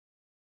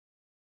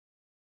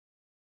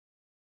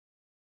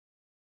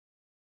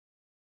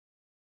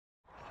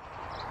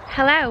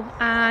Hello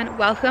and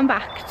welcome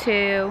back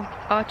to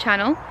our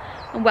channel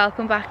and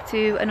welcome back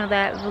to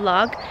another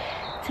vlog.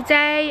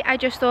 Today I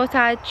just thought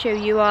I'd show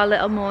you our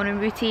little morning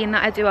routine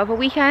that I do over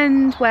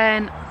weekend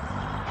when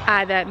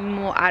either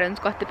me or Aaron's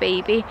got the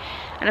baby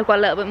and I've got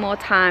a little bit more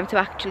time to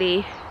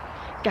actually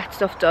get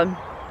stuff done.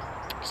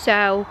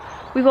 So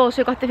we've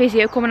also got the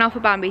physio coming out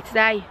for Bambi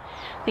today.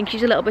 I think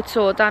she's a little bit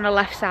sore down her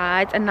left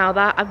side, and now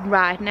that I'm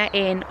riding her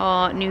in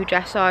our new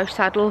dressage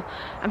saddle,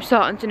 I'm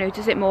starting to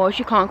notice it more.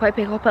 She can't quite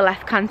pick up her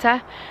left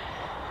canter.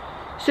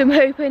 So I'm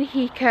hoping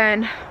he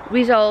can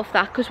resolve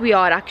that, because we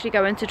are actually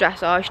going to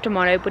dressage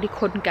tomorrow, but he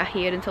couldn't get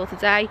here until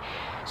today.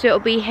 So it'll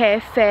be her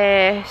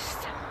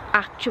first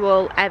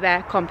actual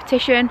ever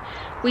competition.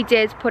 We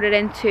did put it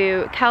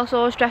into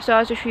Kelsall's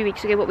dressage a few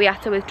weeks ago, but we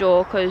had to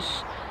withdraw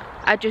because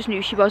I just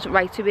knew she wasn't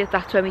right to it.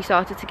 That's when we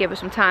started to give her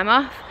some time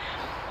off.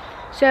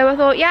 So I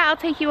thought, yeah, I'll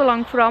take you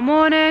along for our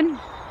morning,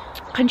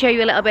 can show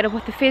you a little bit of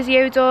what the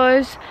physio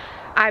does.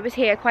 I was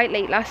here quite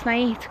late last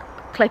night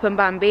clipping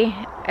Bambi,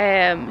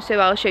 so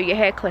I'll show you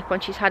her clip when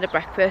she's had her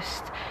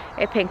breakfast.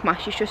 Her pink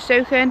mash is just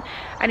soaking.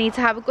 I need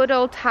to have a good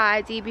old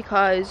tidy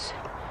because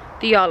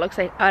the yard looks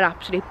like an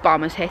absolute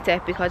bomb has hit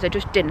it, because I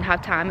just didn't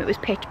have time. It was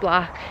pitch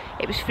black,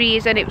 it was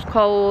freezing, it was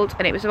cold,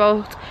 and it was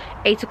about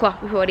 8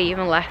 o'clock before I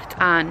even left,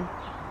 and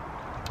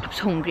I was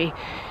hungry,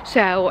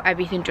 so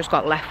everything just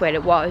got left where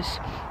it was.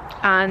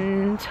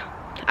 And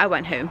I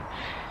went home.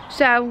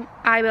 So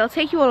I will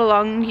take you all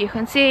along. You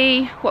can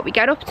see what we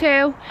get up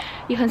to,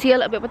 you can see a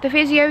little bit what the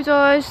physio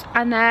does,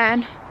 and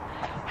then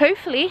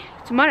hopefully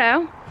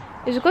tomorrow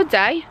is a good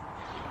day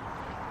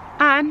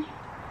and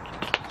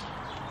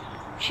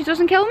she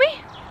doesn't kill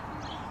me.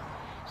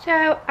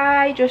 So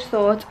I just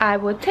thought I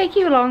would take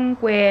you along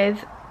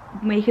with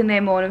making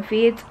their morning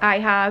feeds. I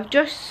have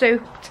just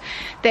soaked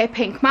their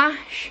pink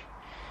mash,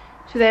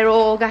 so they're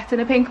all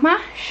getting a pink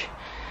mash.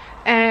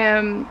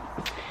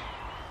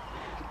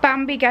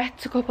 Bambi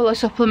gets a couple of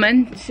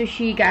supplements, so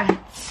she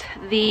gets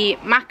the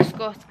Max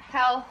Gut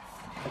Health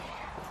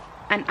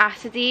and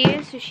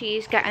Acides, so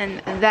she's getting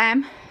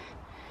them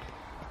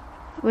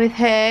with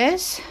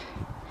hers.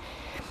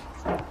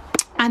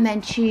 And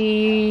then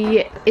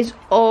she is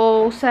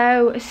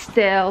also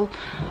still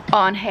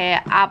on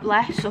her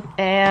Abla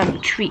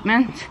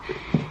treatment,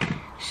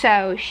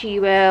 so she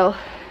will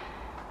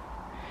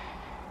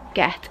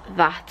get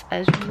that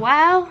as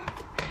well.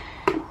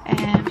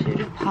 So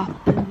just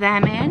pop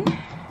them in.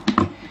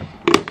 So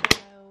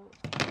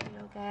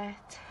you'll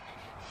get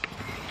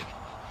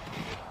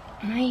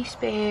a nice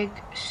big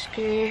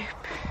scoop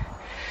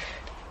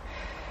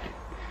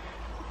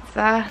of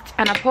that,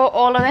 and I put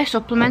all of their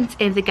supplements,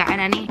 if they're getting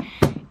any,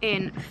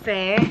 in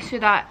first so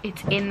that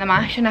it's in the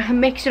mash, and I can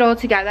mix it all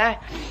together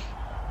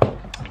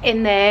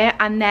in there,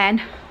 and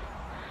then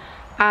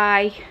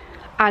I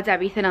add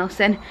everything else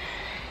in.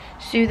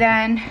 So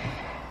then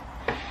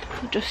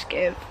I'll just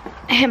give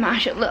her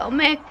mash a little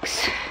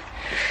mix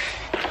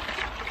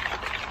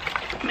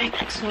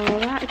all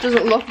that. It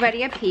doesn't look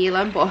very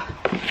appealing, but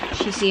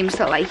she seems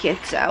to like it.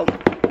 So,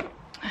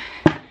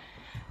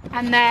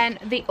 and then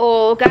they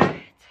all get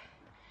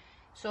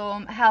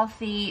some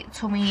healthy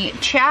tummy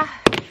chat.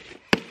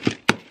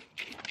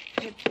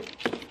 The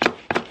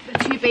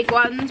two big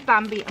ones,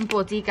 Bambi and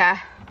Buddy, get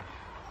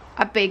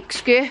a big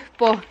scoop,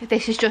 but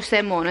this is just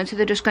their morning, so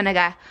they're just gonna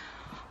get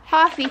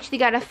half each. They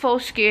get a full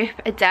scoop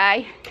a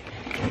day,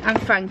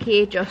 and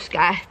Frankie just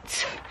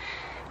gets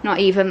not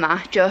even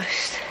that,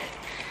 just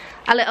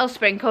a little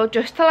sprinkle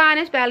just to line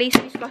his belly,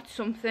 so he's got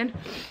something,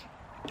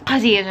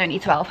 as he is only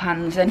 12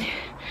 hands and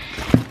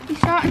he's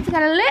starting to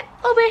get a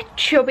little bit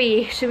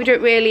chubby, so we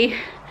don't really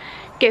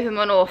give him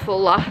an awful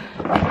lot.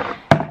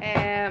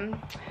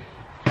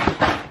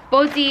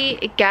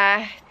 Buddy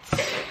gets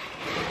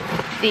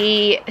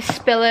the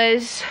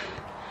Spillers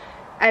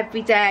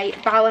Everyday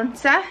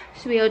Balancer,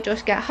 so we'll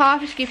just get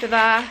half a scoop of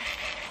that.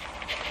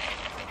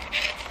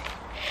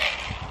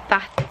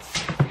 That's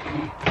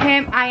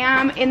him. I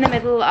am in the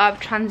middle of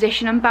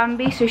transitioning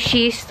Bambi, so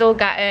she's still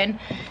getting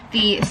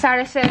the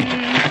Saracens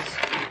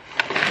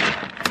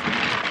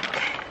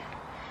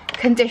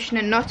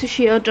conditioning nut, so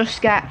she'll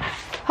just get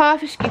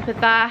half a scoop of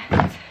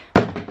that.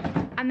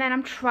 And then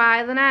I'm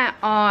trialing it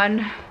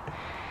on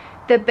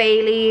the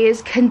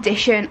Bailey's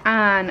condition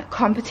and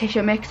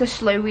competition mix, the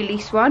slow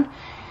release one.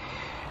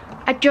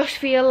 I just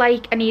feel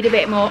like I need a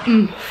bit more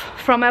oomph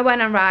from her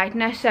when I'm riding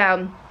her,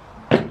 so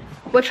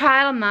we're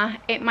trialing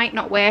that. It might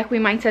not work, we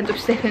might end up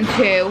sticking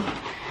to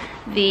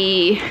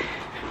the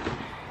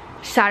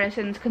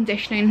Saracens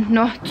conditioning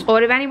nuts,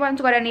 or if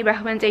anyone's got any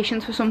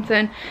recommendations for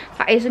something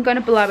that isn't going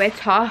to blow it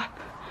top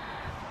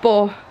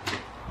but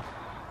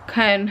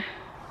can,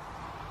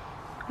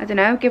 I don't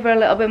know, give her a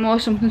little bit more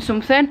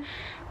something,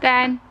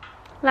 then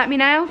let me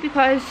know,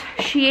 because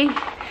she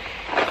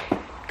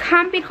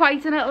can be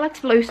quite a little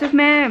explosive,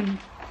 man,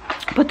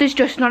 but there's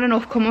just not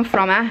enough coming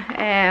from her,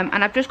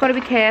 and I've just got to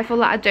be careful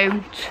that I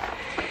don't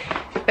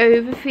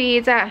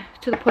overfeed her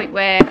to the point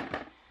where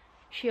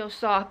she'll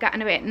start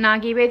getting a bit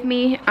naggy with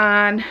me,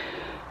 and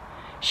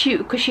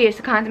because she is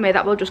the kind of mare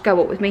that will just go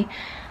up with me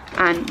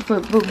and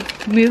we're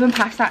moving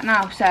past that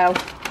now, so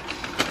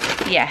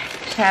yeah.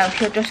 So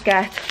she'll just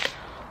get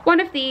one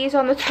of these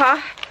on the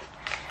top,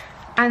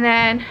 and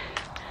then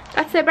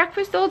that's her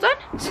breakfast all done.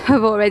 So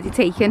I've already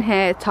taken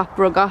her top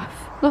rug off.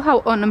 Look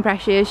how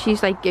unimpressed she is.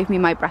 She's like, give me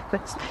my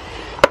breakfast.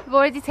 I've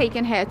already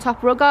taken her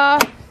top rug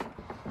off.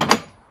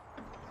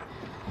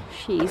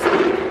 She's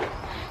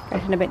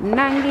getting a bit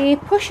nangy.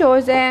 Push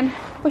yours in,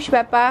 push your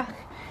bed back.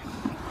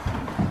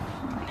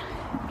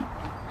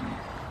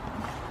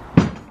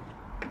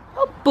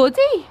 Oh,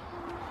 Buddy.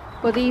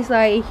 Buddy's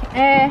like,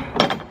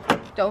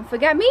 don't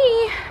forget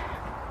me.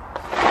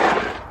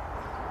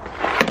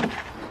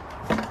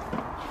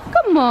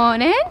 Good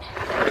morning.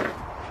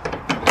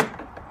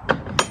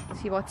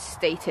 See what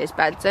state his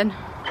bed's in.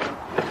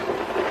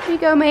 Here you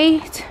go,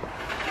 mate.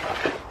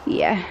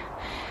 Yeah,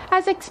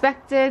 as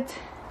expected,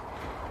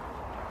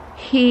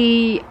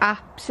 he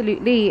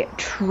absolutely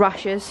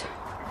trashes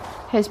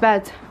his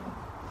bed.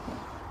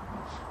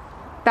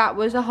 That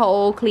was a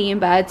whole clean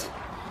bed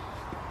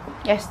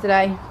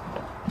yesterday.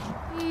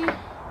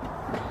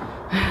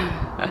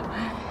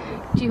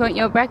 Do you want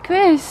your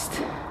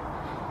breakfast?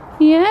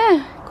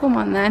 Yeah, come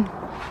on then.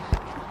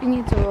 Open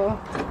your door.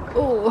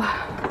 Oh,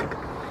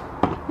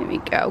 there we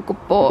go,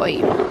 good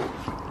boy.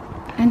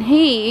 And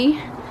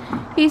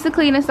he's the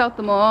cleanest out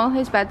them all.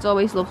 His bed's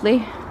always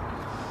lovely.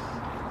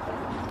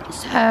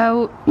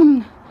 So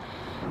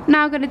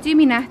now I'm going to do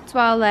my nets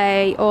while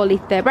they all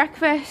eat their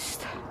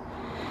breakfast,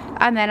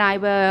 and then I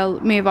will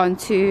move on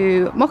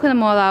to mucking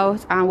them all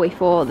out and wait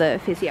for the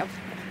physio.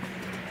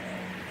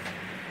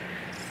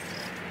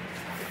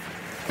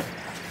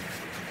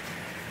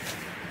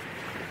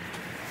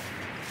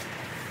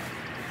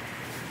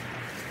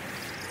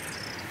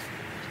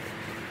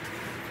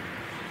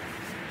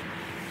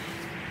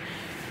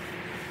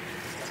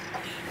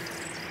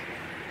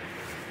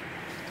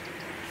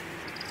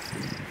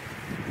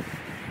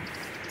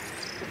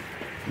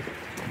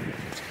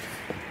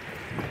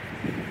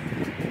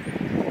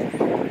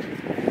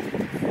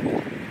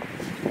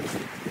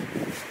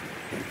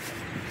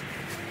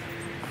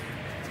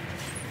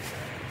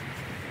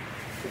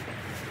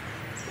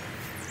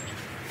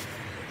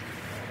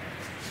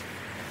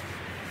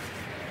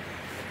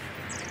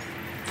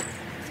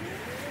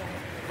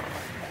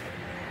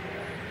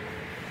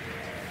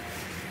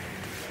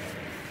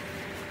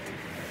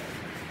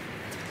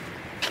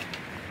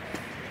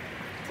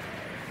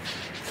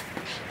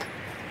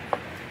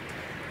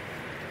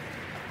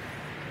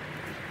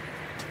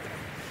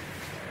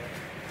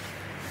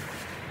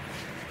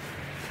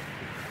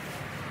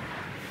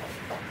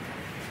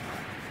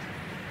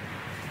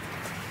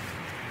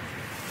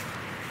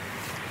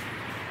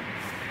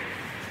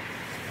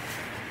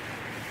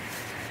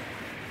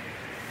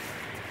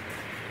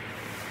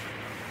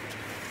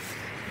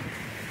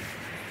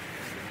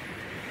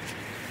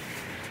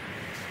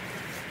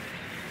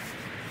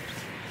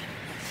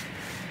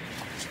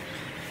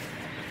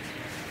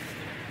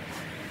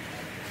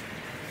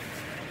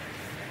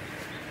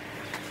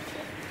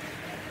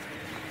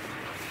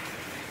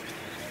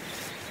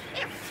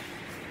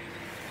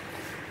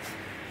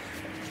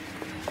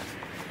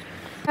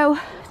 So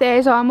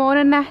there's our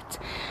morning net.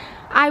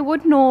 I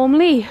would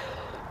normally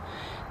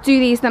do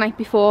these the night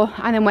before,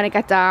 and then when I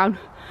get down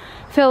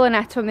fill the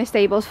net from the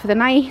stables for the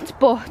night,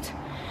 but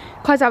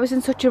because I was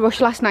in such a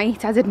rush last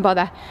night I didn't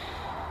bother.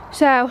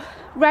 So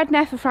red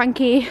net for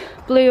Frankie,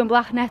 blue and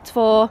black nets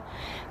for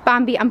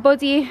Bambi and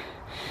Buddy,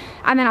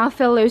 and then I'll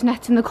fill those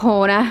nets in the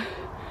corner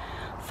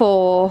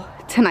for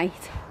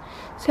tonight.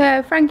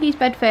 So Frankie's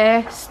bed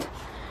first.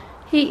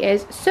 He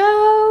is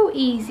so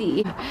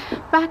easy.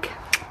 Back.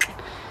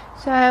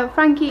 So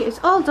Frankie is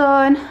all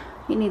done.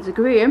 He needs a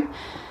groom.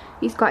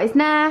 He's got his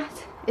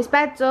net, his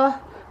bed's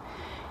up.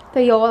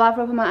 They all have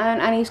rubber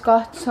matting, and he's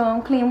got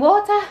some clean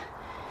water.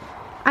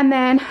 And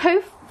then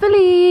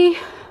hopefully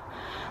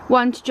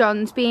once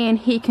John's been,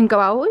 he can go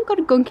out. Oh, you've got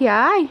a gunky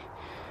eye.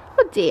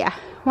 Oh dear.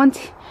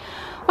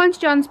 Once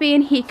John's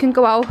been, he can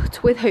go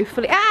out with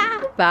hopefully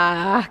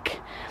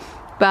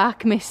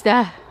back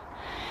mister.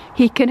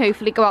 He can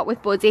hopefully go out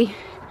with Buddy,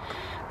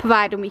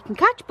 providing we can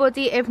catch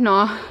Buddy. If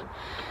not,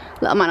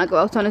 little man will go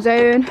out on his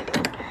own.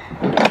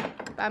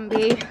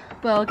 Bambi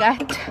will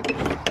get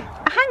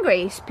a hand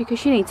graze because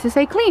she needs to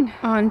stay clean.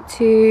 On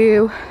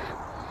to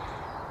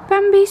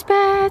Bambi's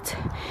bed.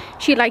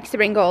 She likes to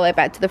bring all her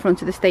bed to the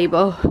front of the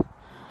stable.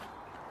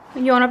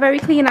 And you're not very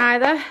clean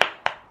either.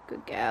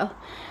 Good girl.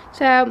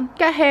 So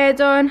get her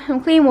done,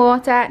 and clean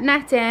water,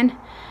 net in,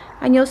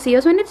 and you'll see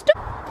us when it's done.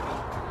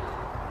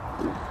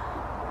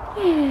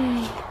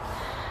 Yay.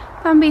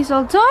 Bambi's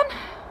all done.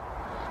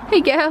 Here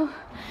you go.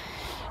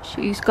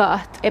 She's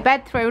got a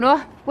bed thrown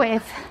up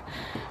with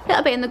a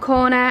little bit in the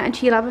corner, and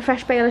she'll have a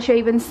fresh bale of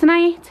shavings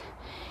tonight.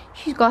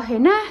 She's got her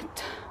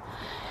net.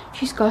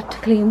 She's got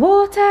clean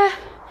water.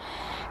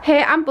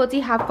 Her and Buddy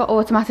have got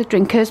automatic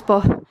drinkers,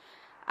 but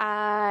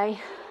I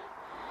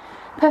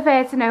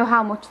prefer to know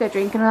how much they're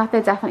drinking and that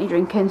they're definitely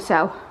drinking,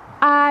 so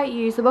I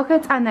use the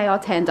bucket and they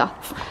are turned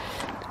off.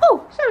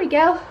 Oh, sorry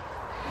girl.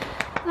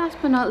 Last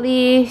but not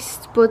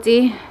least,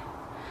 Buddy.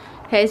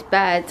 his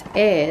bed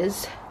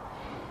is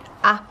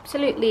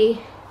absolutely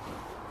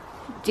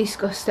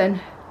disgusting,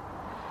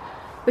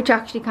 which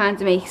actually kind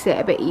of makes it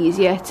a bit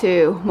easier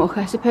to muck,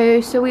 I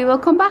suppose. So we will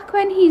come back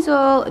when he's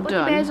all done.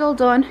 The bed's all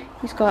done.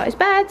 He's got his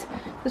bed.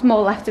 There's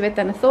more left of it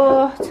than I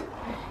thought.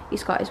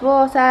 He's got his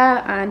water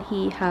and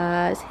he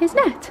has his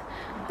net.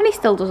 And he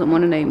still doesn't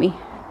want to know me.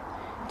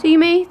 Do you,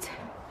 mate?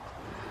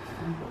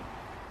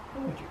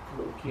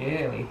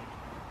 Girly.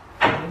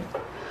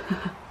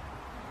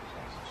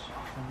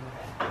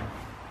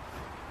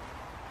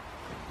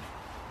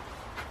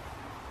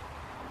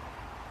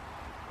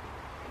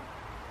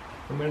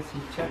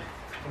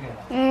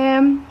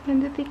 When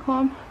did they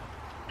come?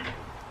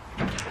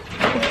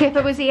 The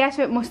Kipper was here,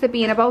 so it must have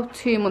been about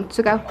 2 months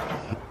ago.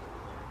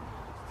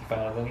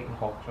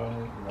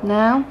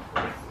 No.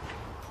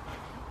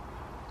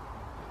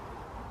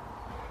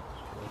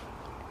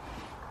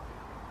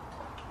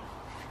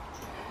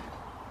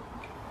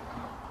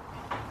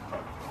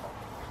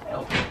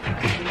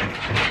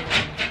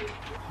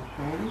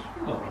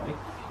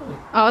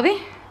 Are they?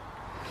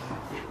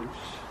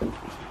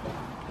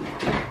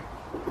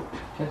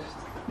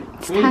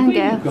 Stand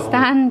girl,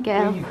 stand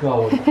girl. Where you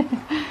going?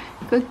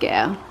 Good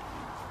girl.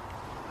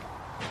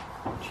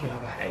 She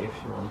have a hay if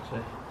she wants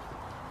it.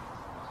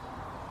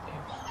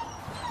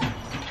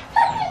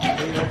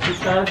 She's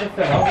trying to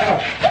fill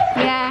out.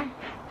 Yeah.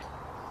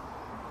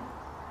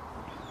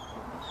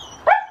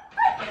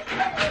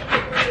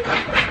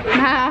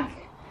 Mark.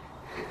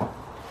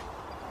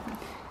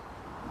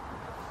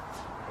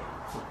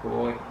 Good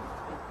boy.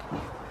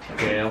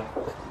 Girl.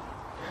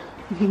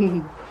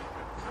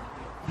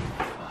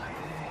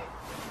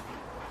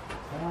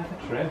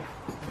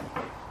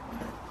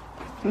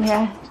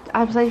 Yeah,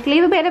 I was like,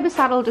 leave a bit of a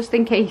saddle just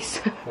in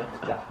case.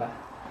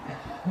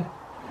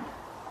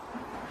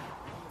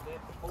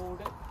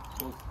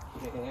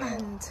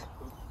 And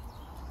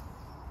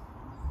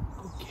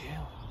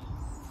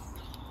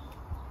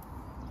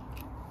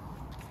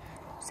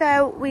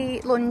so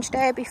we lunged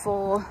her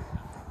before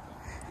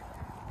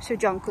so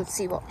John could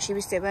see what she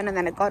was doing, and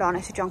then it got on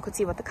her so John could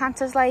see what the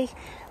canter's like.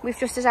 We've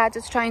just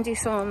decided to try and do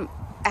some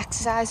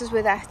exercises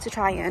with her to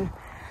try and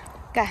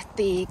get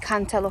the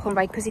canter looking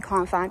right, because he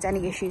can't find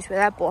any issues with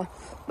her, but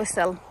we're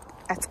still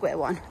at square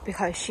one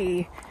because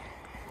she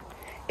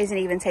isn't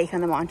even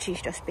taking them on.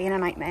 She's just being a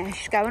nightmare.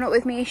 She's going up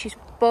with me, she's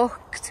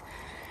booked,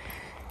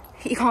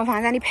 you can't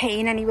find any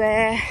pain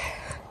anywhere,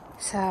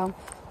 so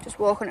just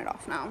walking it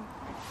off now.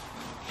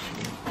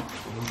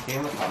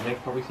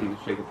 Probably see the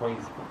trigger point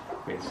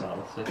with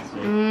saddle sits.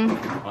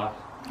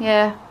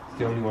 Yeah. It's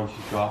the only one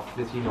she's got.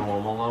 Is he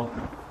normal now?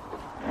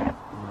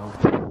 No.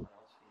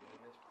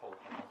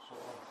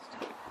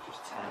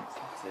 Just tense,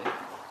 that's it.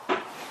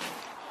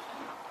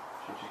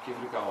 Should just give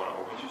it a go on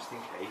over just in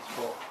case,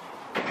 but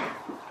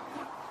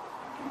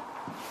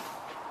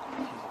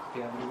she's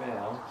happy everywhere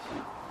else.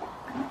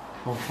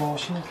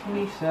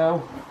 Unfortunately,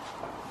 so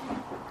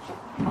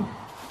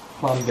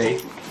Plan B.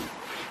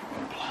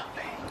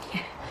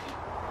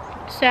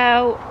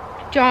 So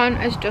John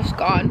has just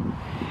gone.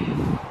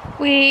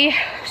 We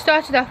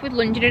started off with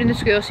lunging her in the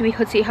school so we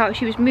could see how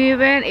she was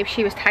moving, if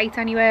she was tight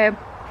anywhere,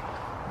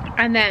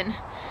 and then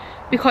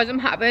because I'm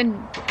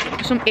having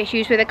some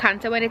issues with the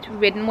canter when it's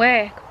ridden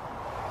work,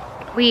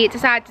 we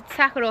decided to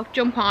tack her up,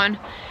 jump on,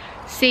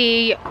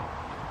 see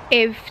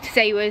if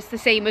today was the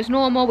same as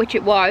normal, which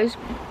it was.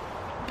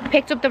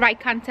 Picked up the right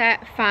canter,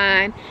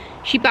 fine.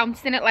 She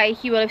bounced in it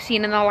like you will have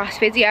seen in the last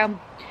video.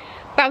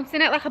 Bounced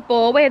in it like a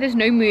ball where there's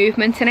no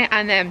movement in it,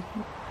 and then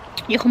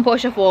you can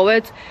push her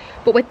forward.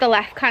 But with the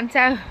left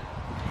canter,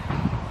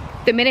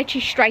 the minute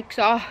she strikes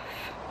off,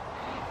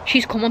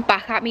 she's coming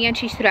back at me and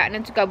she's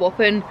threatening to go up,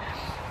 and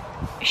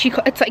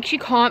it's like she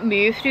can't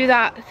move through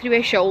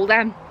her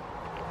shoulder.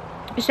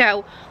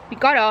 So we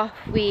got off,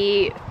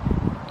 we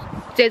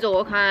did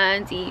all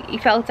kinds, he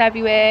felt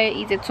everywhere,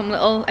 he did some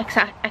little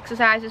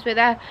exercises with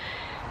her,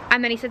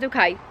 and then he said,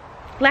 okay,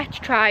 let's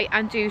try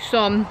and do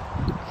some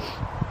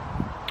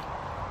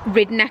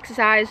ridden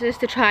exercises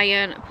to try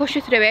and push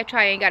her through it,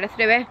 try and get her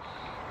through it.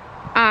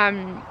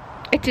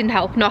 It didn't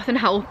help, nothing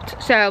helped.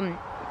 So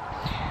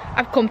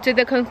I've come to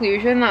the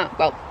conclusion that,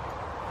 well,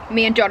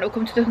 me and John have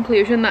come to the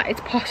conclusion that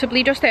it's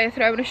possibly just her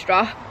throwing a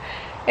strap,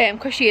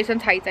 because she isn't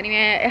tight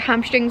anyway. Her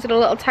hamstrings are a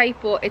little tight,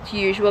 but it's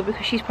usual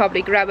because she's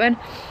probably growing.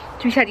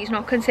 So he said he's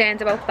not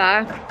concerned about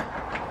that.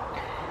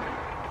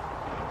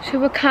 So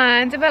we're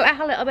kind of like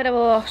a little bit of a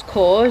lost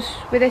cause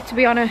with it, to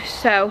be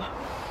honest. So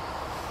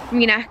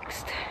my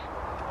next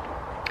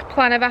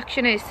plan of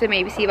action is to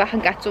maybe see if I can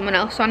get someone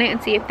else on it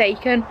and see if they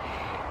can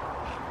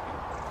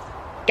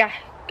get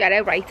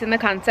her right in the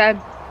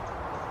canter,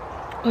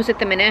 because at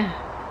the minute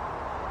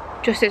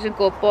just isn't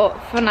good. But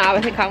for now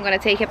I think I'm going to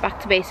take it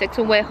back to basics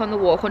and work on the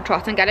walk and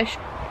trot and get her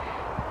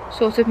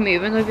sort of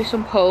moving over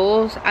some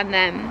poles, and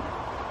then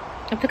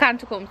if the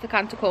canter comes, the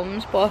canter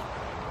comes. But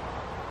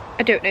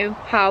I don't know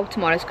how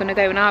tomorrow's going to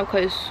go now,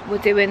 because we're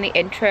doing the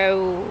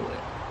intro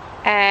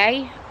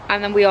A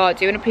and then we are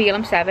doing a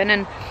prelim 7,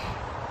 and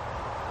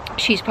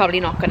she's probably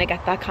not going to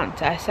get that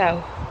canter.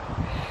 So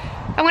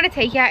I'm going to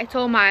take it, it's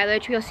all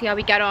mileage, we'll see how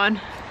we get on.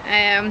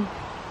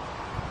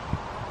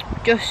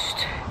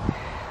 Just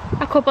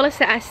a couple of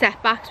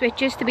setbacks,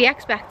 which is to be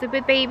expected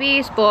with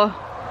babies, but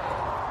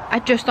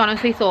I just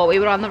honestly thought we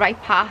were on the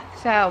right path.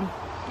 So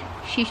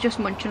she's just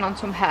munching on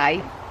some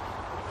hay,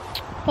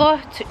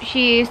 but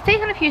she's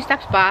taken a few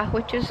steps back,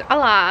 which is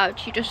allowed.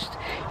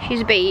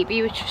 She's a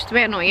baby, which is just a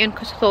bit annoying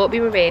because I thought we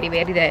were really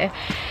there.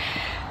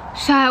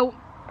 So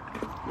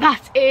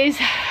that is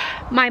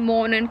my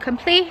morning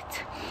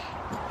complete.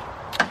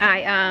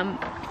 I am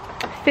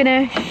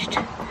finished.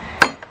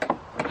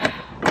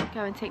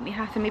 Go and take my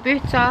hat and my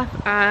boots off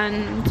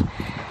and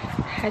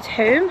head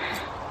home.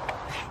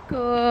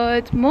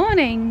 Good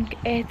morning.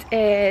 It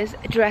is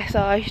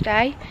dressage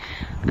day.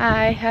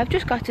 I have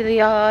just got to the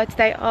yard.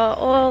 They are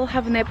all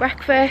having their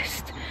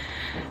breakfast,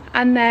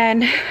 and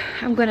then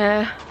I'm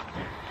gonna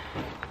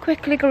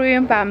quickly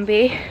groom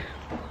Bambi,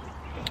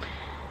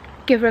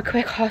 give her a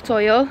quick hot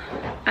oil,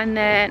 and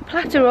then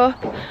plait her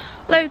up,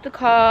 load the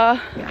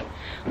car.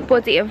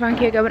 Buddy and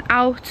Frankie are going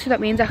out, so that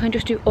means I can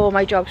just do all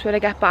my jobs when I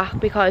get back,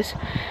 because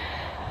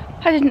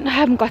I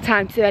haven't got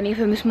time to do any of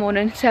them this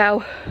morning.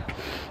 So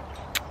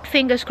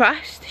fingers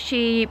crossed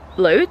she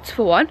loads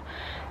for one,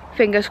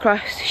 fingers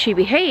crossed she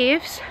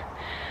behaves,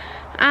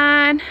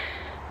 and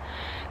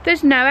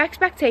there's no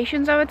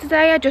expectations of her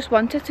today. I just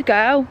want her to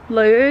go,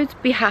 load,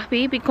 be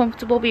happy, be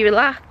comfortable, be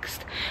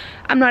relaxed.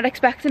 I'm not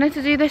expecting her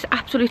to do this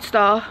absolute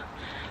star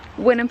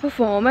winning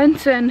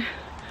performance and,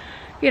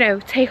 you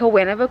know, take a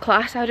win of a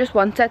class. I just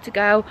want her to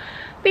go,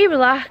 be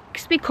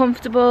relaxed, be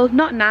comfortable,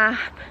 not nap,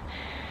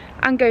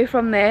 and go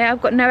from there.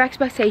 I've got no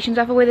expectations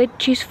of her with it.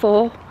 She's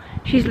 4.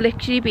 She's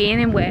literally been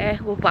in we're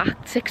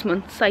back 6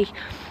 months. Like,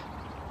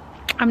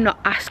 I'm not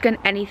asking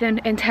anything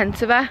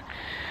intense of her,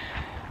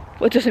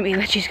 but it doesn't mean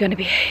that she's going to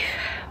behave.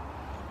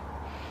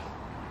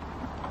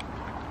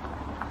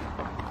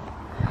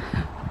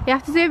 You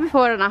have to do it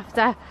before and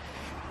after.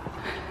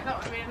 That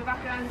was me in the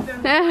background.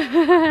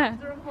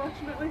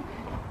 Unfortunately.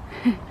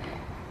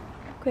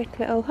 Quick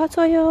little hot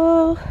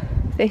oil.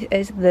 This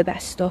is the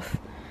best stuff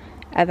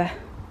ever.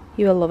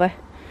 You will love it.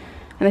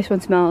 And this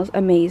one smells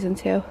amazing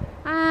too.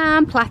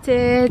 And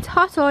plaited,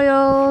 hot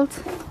oiled,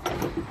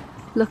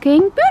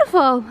 looking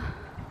beautiful.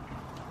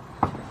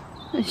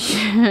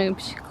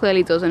 She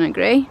clearly doesn't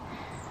agree.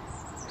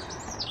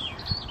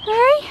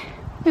 Hey,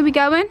 where we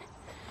going?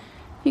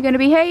 You're gonna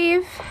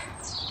behave?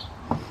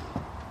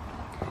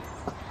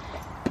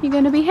 You're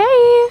gonna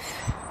behave?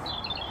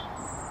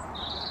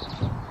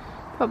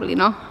 Probably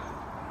not.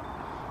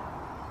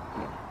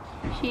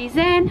 She's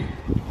in.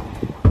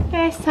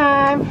 First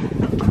time.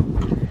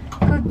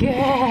 Good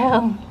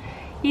girl.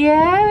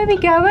 Yeah, where we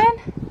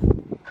going?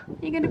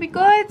 You're gonna be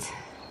good.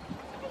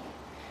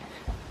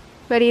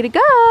 Ready to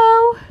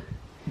go.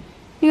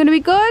 You're gonna be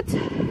good.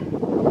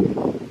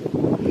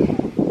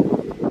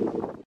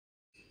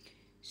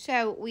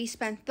 So we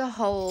spent the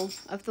whole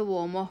of the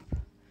warm-up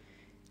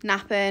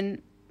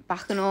napping,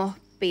 backing up,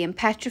 being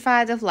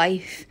petrified of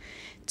life.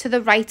 To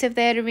the right of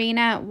their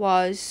arena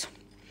was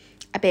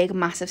a big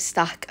massive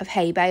stack of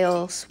hay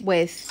bales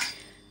with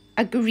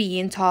a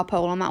green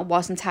tarpaulin that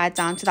wasn't tied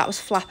down, so that was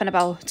flapping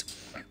about.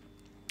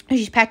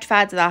 She's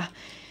petrified of that.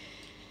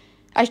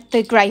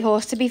 The grey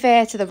horse, to be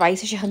fair, to the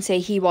right, as you can see,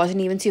 he wasn't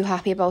even too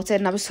happy about it.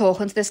 And I was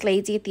talking to this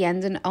lady at the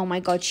end, and oh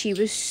my god, she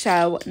was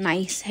so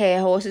nice. Her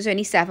horse is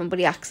only 7, but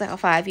he acts like a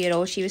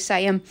 5-year-old. She was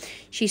saying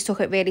she's took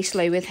it really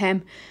slow with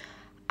him.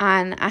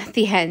 And at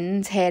the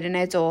end, her and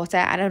her daughter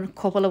and a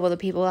couple of other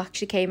people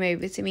actually came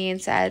over to me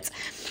and said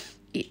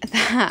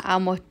how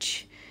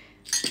much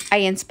I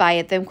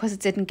inspired them, because it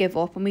didn't give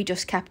up and we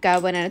just kept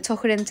going, and I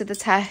took her into the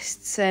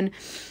tests and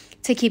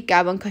to keep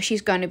going because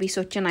she's going to be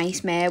such a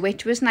nice mare,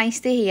 which was nice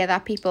to hear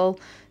that people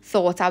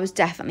thought I was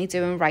definitely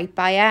doing right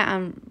by her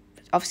and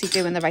obviously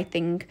doing the right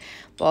thing.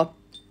 But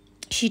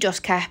she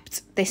just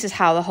kept, this is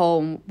how the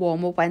whole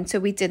warm-up went. So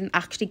we didn't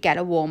actually get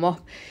a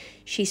warm-up.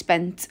 She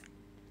spent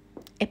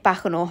it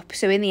backing up.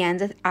 So in the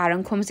end,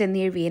 Aaron comes in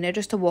the arena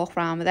just to walk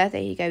around with her.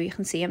 There you go, you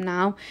can see him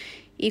now.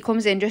 He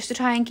comes in just to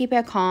try and keep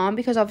her calm,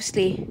 because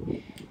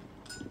obviously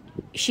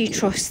she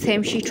trusts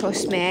him, she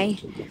trusts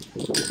me.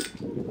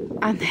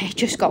 And it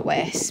just got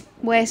worse.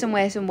 Worse and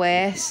worse and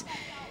worse.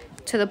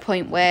 To the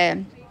point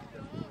where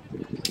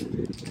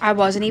I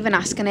wasn't even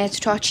asking her to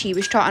trot. She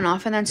was trotting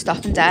off and then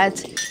stopping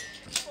dead.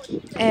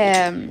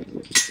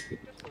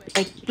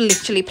 Like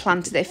literally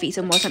planted her feet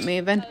and wasn't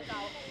moving.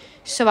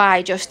 So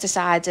I just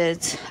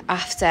decided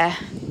after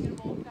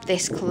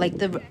this, like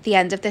the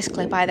end of this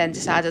clip, I then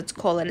decided to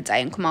call it a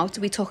day and come out.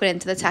 We took her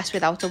into the test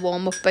without a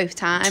warm-up both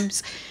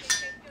times.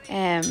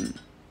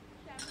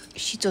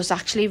 She does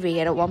actually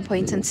rear at one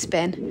point and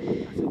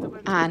spin,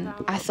 and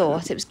I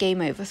thought it was game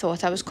over. I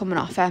thought I was coming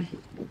off her,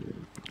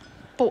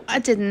 but I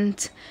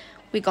didn't.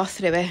 We got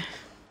through it.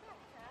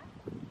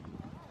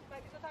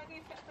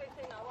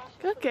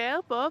 Good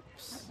girl,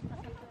 Bubs.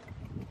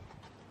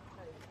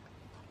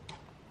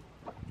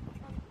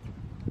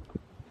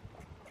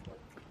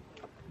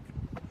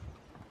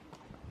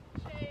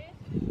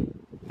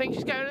 I think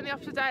she's going in the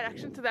opposite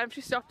direction to them.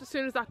 She stopped as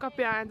soon as that got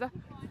behind her.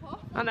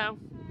 I know.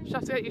 She'll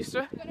have to get used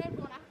to it.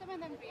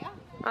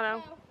 I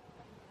know.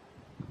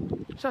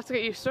 She'll have to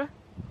get used to it.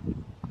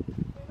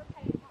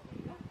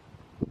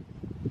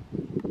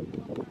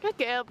 Good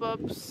girl,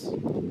 Bubs.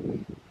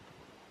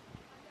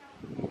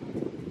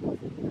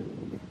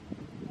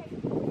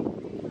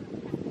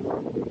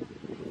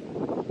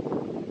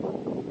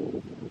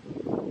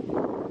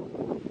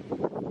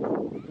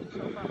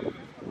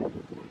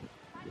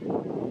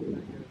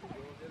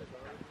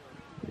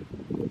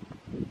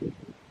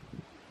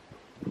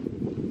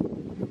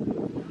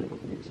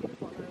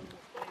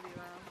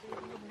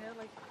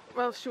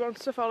 Well, she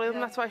wants to follow them,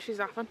 that's why she's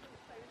laughing.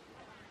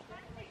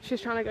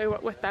 She's trying to go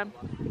with them.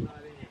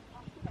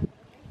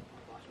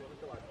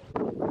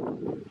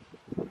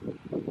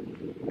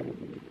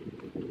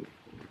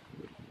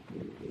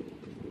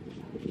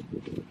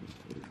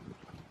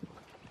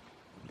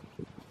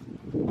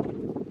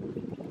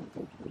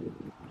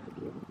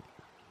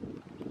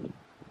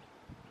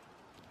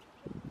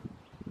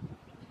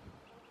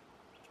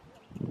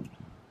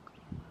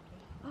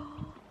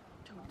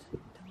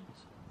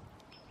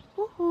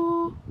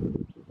 Woohoo!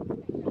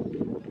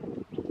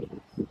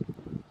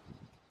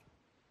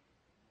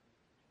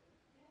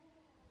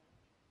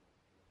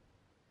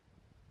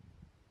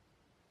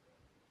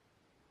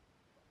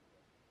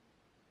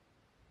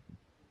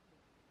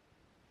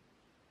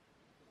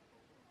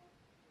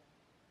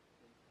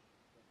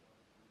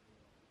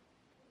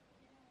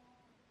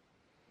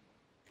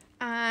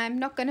 I'm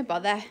not going to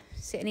bother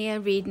sitting here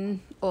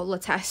reading all the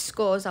test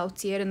scores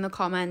out here in the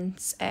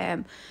comments.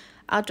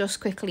 I'll just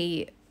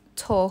quickly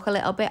talk a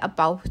little bit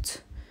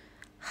about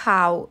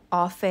how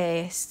our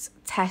first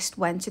test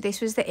went. So this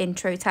was the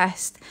intro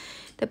test.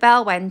 The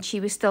bell went, she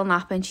was still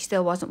napping, she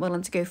still wasn't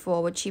willing to go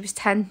forward, she was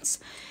tense.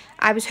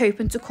 I was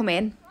hoping to come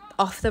in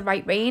off the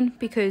right rein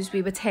because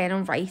we were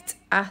turning right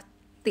at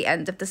the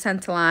end of the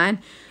centre line,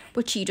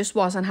 but she just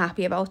wasn't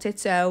happy about it,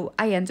 so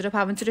I ended up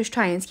having to just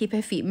try and keep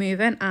her feet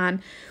moving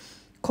and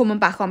coming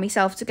back on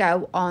myself to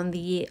go on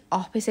the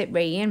opposite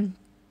rein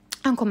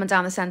and coming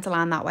down the centre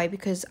line that way,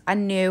 because I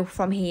knew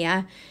from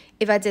here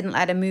if I didn't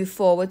let her move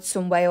forward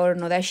some way or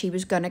another, she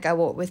was going to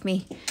go up with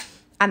me,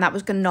 and that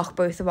was going to knock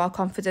both of our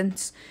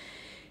confidence.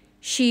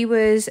 She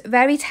was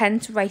very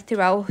tense right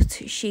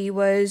throughout. She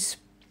was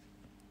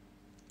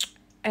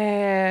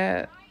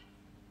there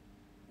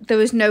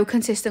was no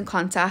consistent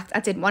contact. I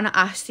didn't want to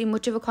ask too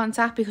much of a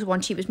contact because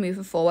once she was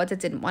moving forward, I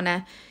didn't want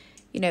to,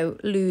 you know,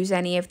 lose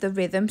any of the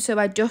rhythm. So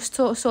I just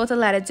sort of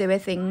let her do her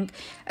thing.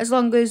 As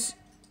long as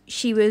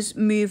she was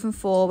moving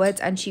forward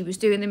and she was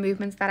doing the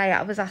movements that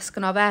I was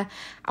asking of her,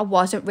 I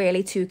wasn't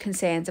really too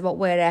concerned about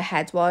where her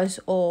head was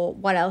or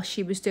what else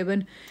she was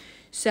doing.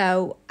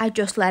 So I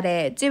just let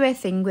her do her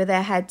thing with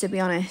her head, to be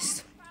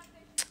honest.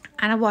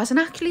 And I wasn't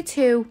actually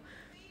too,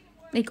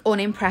 like,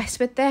 unimpressed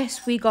with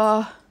this. We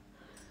got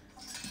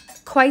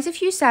quite a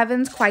few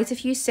 7s, quite a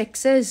few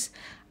 6s.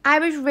 I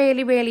was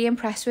really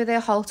impressed with her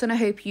halt, and I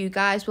hope you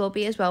guys will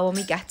be as well when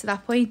we get to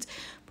that point.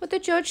 But the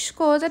judge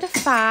scored it a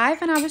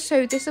 5, and I was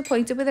so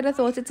disappointed with it. I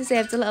thought it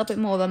deserved a little bit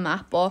more than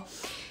that. But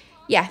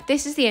yeah,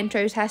 this is the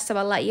intro test, so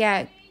I'll let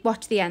you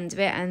watch the end of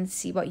it and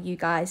see what you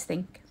guys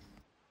think.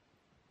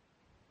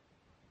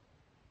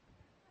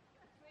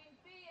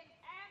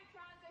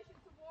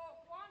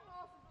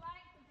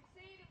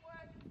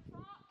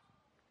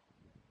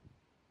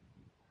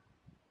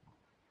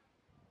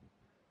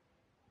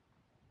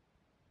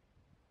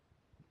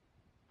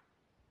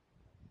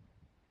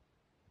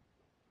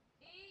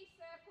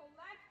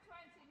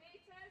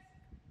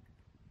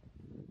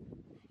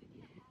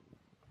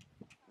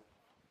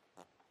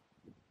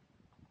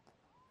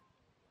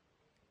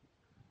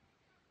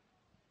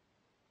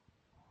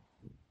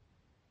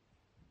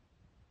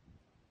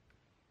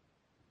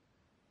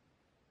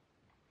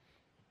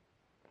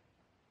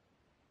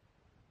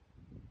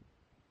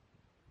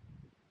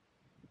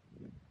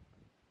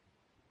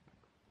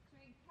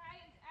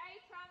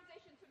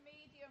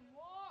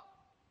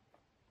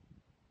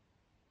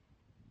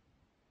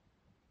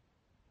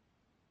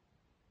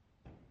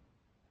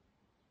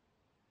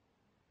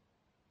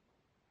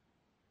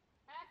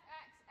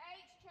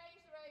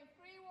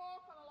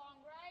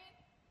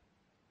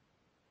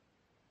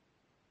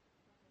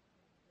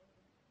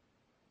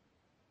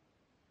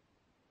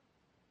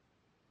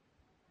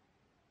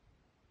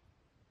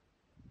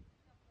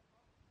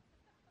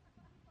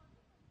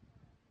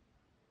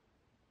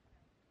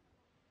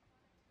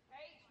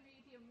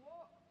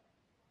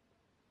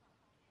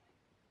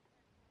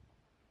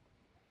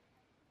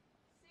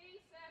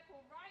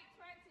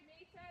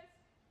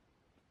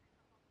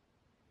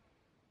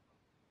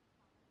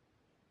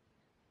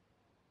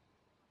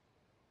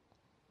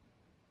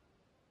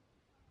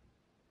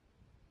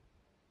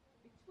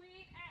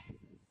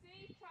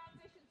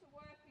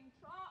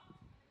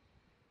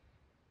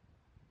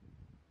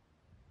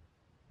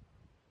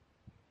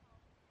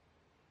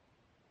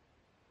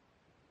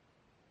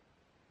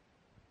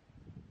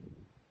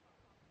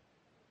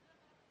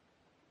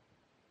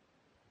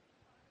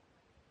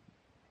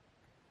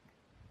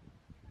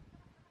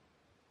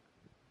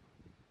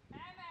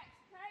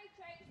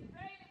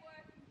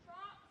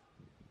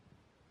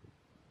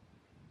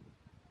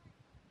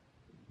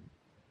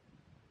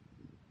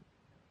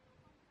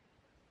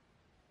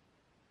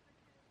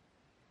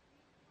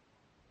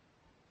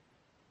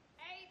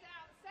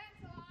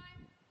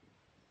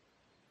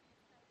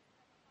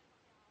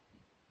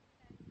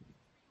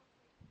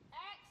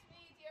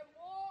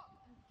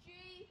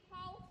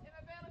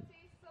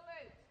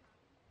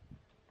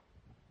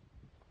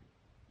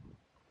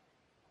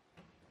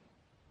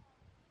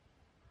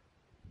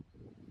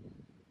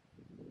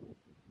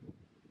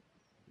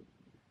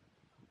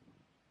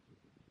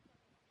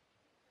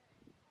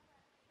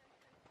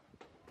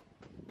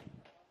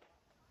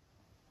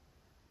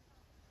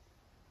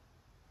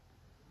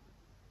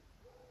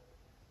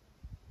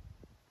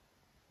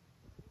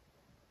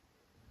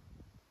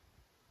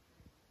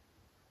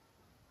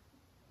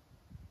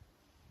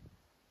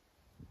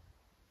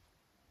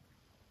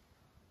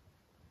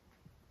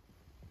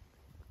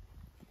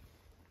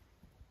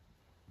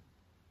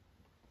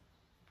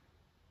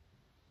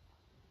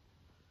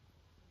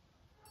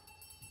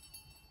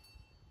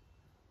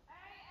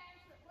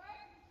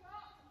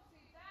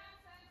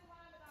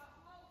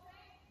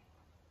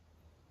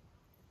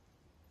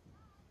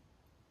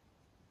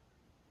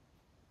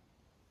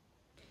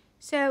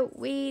 So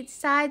we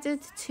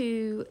decided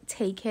to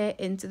take her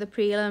into the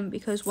prelim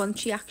because once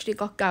she actually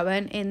got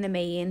going in the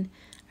main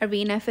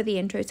arena for the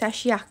intro test,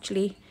 she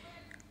actually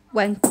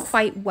went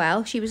quite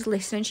well. She was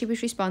listening, she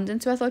was responding.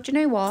 So I thought, you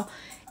know what,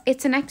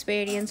 it's an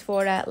experience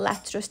for her,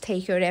 let's just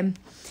take her in.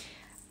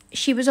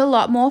 She was a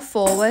lot more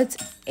forward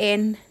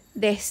in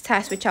this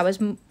test, which I was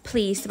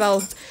pleased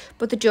about,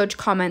 but the judge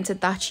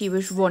commented that she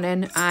was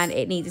running and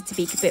it needed to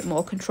be a bit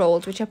more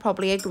controlled, which I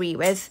probably agree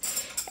with.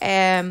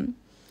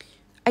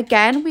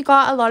 Again, we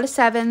got a lot of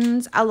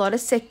 7s, a lot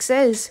of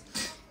 6s.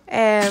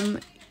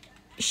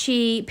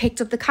 She picked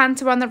up the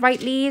canter on the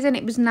right lead and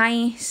it was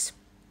nice.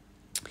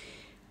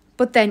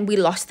 But then we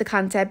lost the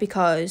canter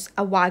because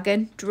a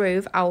wagon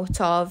drove out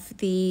of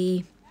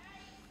the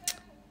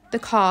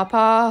car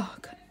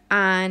park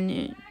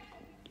and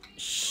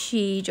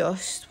she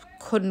just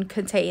couldn't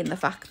contain the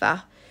fact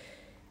that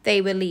they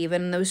were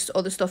leaving and there was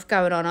other stuff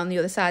going on the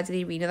other side of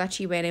the arena that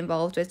she weren't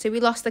involved with. So we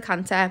lost the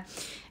canter.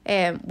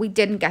 We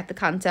didn't get the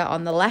canter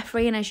on the left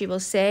rein, as you will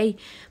see.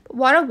 But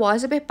what I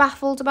was a bit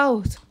baffled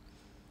about,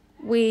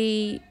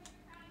 we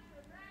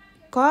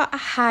got a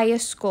higher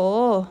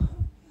score.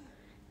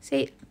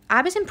 See,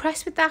 I was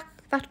impressed with that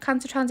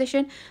canter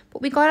transition,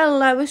 but we got a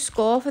lower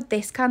score for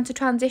this canter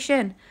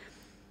transition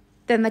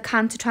than the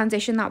canter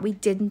transition that we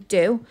didn't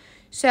do.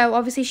 So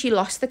obviously she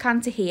lost the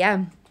canter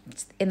here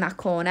in that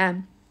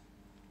corner.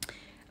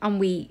 And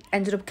we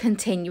ended up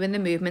continuing the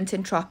movement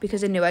in trot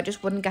because I knew I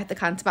just wouldn't get the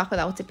canter back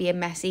without it being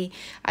messy.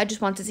 I just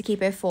wanted to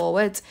keep her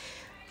forward.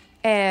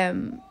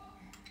 So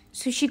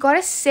she got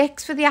a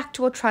 6 for the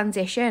actual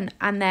transition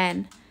and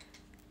then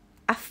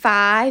a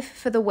 5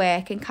 for the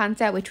working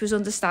canter, which was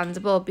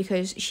understandable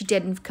because she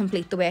didn't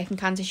complete the working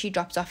canter. She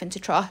dropped off into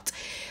trot.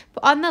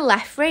 But on the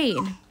left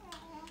rein,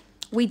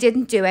 we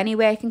didn't do any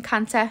working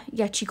canter,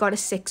 yet she got a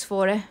 6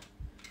 for it.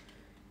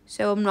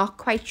 So I'm not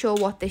quite sure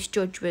what this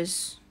judge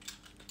was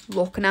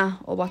looking at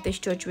or what this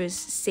judge was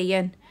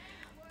seeing,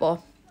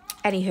 but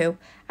anywho,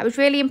 I was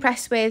really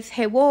impressed with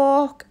her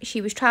walk. She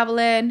was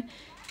travelling.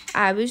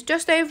 I was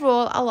just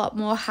overall a lot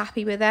more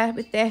happy with her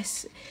with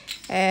this.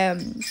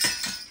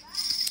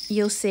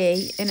 You'll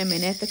see in a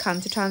minute the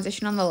canter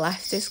transition on the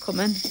left is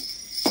coming.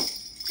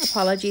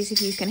 Apologies if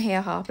you can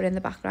hear Harper in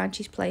the background,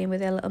 she's playing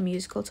with her little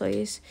musical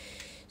toys.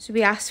 So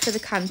we asked for the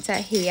canter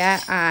here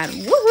and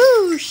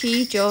woohoo,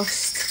 she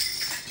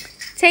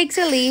just takes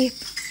a leap.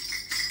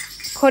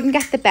 Couldn't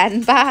get the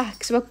bend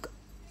back, so I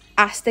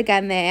asked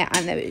again there,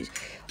 and there was,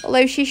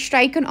 although she's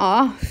striking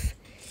off,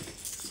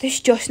 there's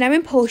just no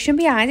impulsion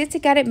behind it to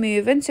get it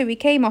moving. So we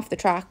came off the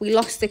track, we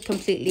lost it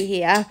completely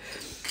here,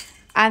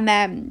 and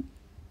then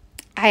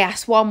I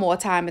asked one more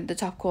time in the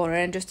top corner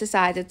and just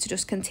decided to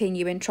just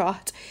continue in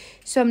trot.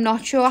 So I'm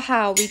not sure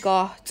how we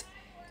got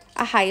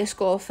a higher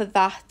score for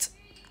that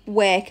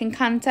working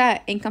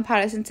canter in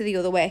comparison to the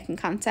other working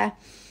canter.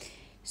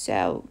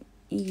 So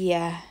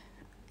yeah,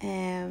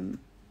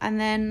 and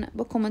then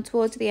we're coming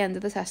towards the end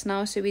of the test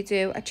now, so we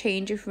do a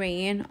change of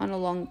rein on a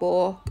long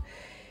walk,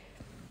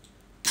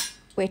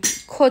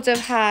 which could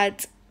have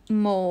had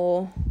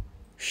more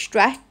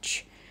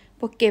stretch,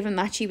 but given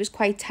that she was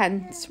quite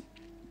tense,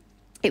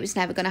 it was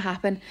never going to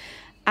happen.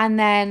 And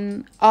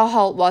then our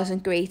halt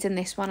wasn't great in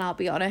this one, I'll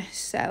be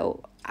honest,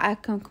 so I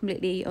can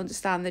completely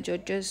understand the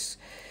judge's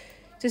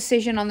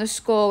decision on the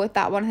score with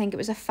that one. I think it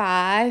was a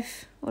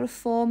 5 or a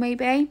 4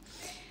 maybe.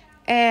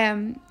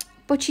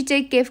 But she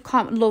did give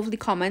lovely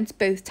comments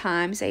both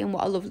times, saying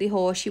what a lovely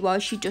horse she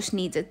was. She just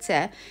needed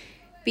to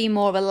be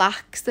more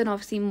relaxed and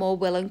obviously more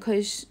willing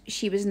because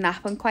she was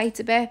napping quite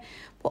a bit.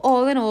 But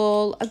all in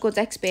all, a good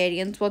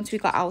experience once we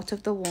got out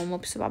of the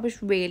warm-up. So I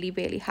was really,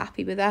 really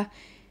happy with her.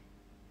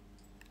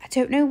 I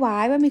don't know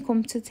why when we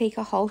come to take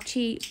a halt,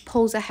 she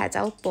pulls her head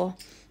out, but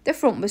the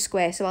front was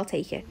square, so I'll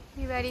take it.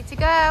 You ready to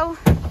go?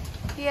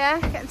 Yeah,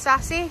 getting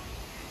sassy.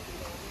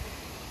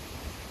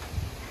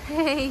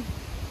 Hey.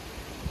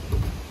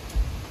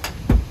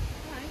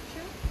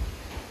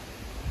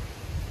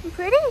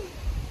 Pretty.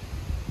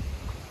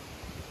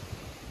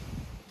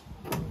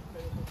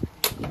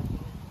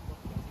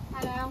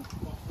 Hello.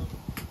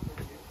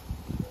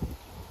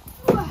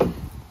 Oh,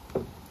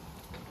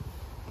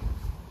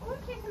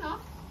 kicking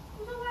off.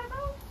 You know what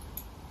about?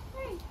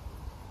 Hey.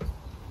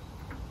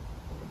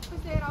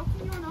 Was there out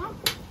for you or not?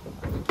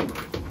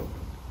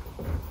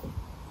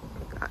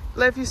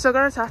 Liv, you still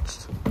got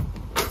attached.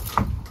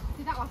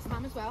 Did that last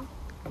time as well.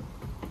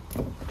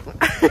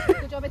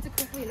 Good job, it's a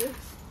quick release.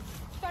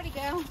 Sorry,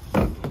 girl.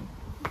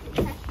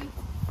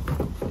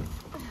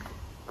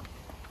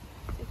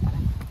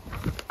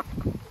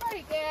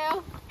 Sorry,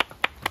 girl.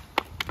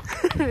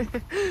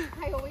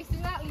 I always do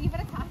that, leave it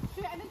attached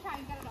to it and then try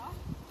and get it off.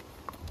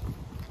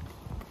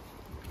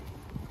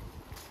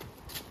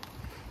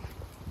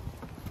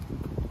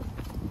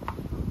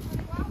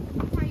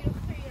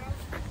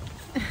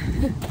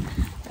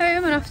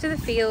 Home and off to the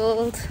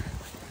field.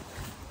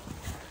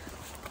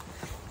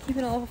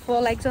 Keeping all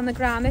 4 legs on the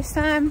ground this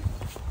time.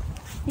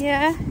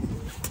 Yeah.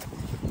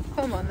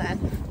 Come on then.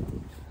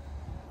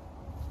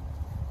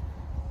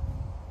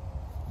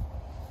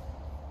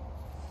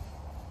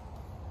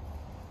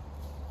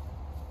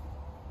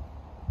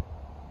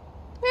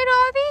 Where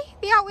are they?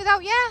 They out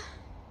without you?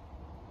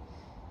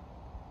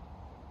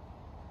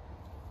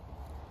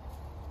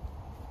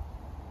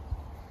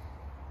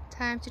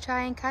 Time to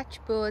try and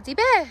catch Birdie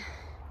Bear.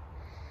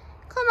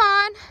 Come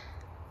on.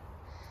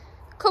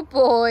 Good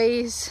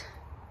boys.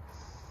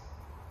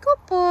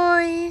 Good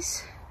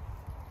boys.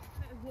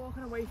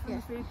 Walking away from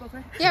the food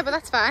bucket. Yeah, but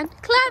that's fine.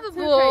 Clever It's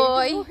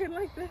boy. okay, walking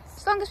like this.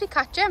 As long as we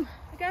catch him.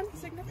 Again,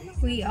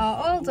 significant. We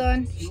are all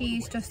done.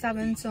 She's just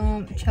having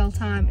some chill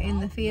time in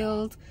the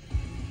field.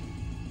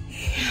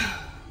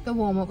 The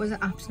warm-up was an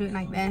absolute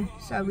nightmare,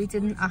 so we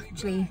didn't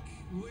actually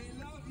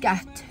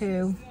get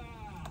to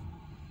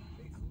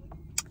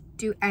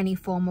do any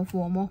form of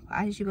warm-up.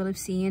 As you will have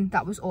seen,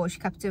 that was all she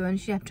kept doing.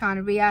 She kept trying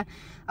to rear.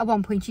 At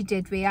one point she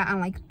did rear and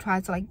like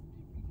tried to like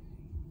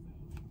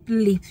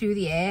leap through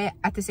the air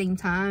at the same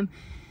time,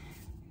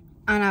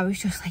 and I was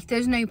just like,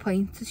 there's no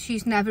point.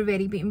 She's never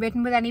really been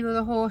ridden with any of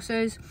the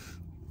horses.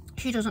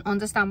 She doesn't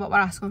understand what we're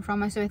asking from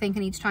her, so I think I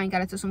need to try and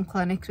get her to some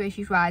clinics where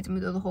she's riding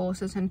with other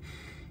horses and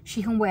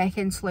she can work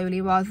in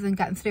slowly rather than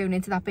getting thrown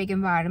into that big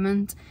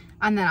environment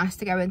and then has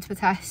to go into a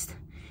test.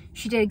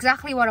 She did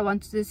exactly what I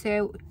wanted her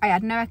to. I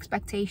had no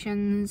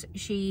expectations.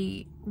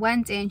 She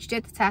went in, she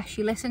did the test,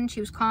 she listened, she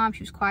was calm,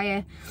 she was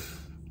quiet.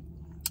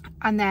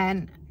 And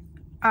then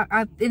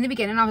in the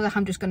beginning I was like,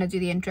 I'm just going to do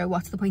the intro.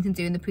 What's the point in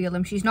doing the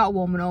prelim? She's not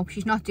warming up,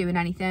 she's not doing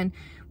anything,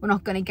 we're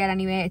not going to get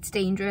anywhere, it's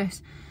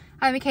dangerous.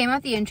 And we came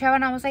out the intro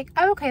and I was like,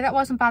 oh, okay, that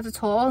wasn't bad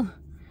at all.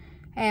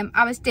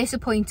 I was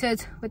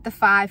disappointed with the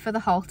 5 for the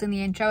halt in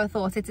the intro. I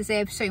thought it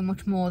deserved so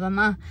much more than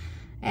that.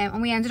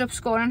 And we ended up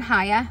scoring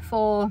higher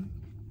for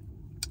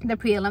the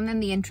prelim than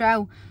the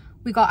intro.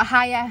 We got a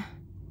higher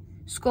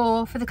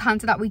score for the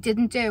canter that we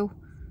didn't do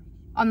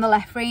on the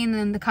left rein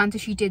than the canter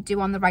she did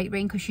do on the right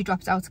rein, because she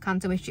dropped out a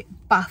canter, which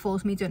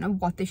baffles me. Don't know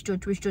what this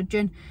judge was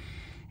judging.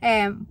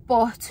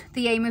 But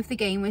the aim of the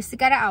game was to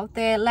get it out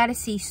there, let her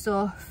see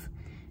stuff,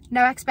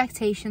 no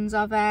expectations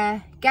of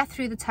her, get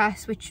through the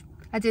test, which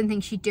I didn't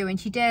think she'd do, and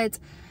she did,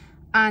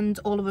 and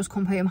all of us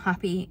come home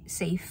happy,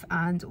 safe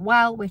and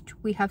well, which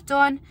we have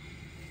done.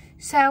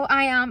 So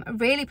I am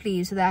really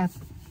pleased with her.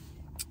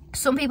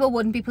 Some people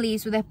wouldn't be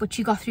pleased with it, but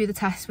she got through the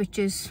test, which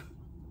is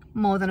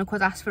more than I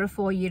could ask for a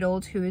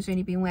 4-year-old who has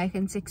only been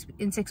working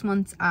in 6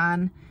 months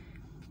and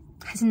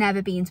has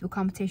never been to a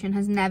competition,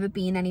 has never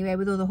been anywhere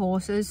with other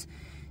horses.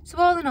 So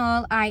all in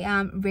all, I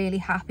am really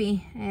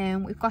happy.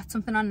 We've got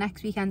something on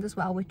next weekend as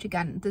well, which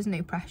again, there's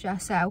no pressure.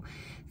 So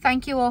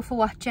thank you all for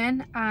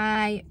watching.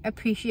 I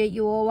appreciate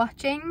you all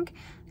watching.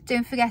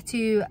 Don't forget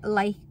to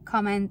like,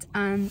 comment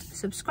and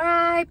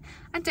subscribe,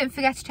 and don't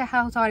forget to check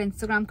out our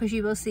Instagram, because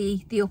you will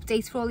see the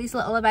updates for all these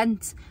little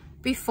events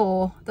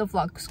before the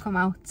vlogs come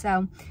out.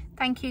 So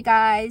thank you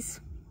guys.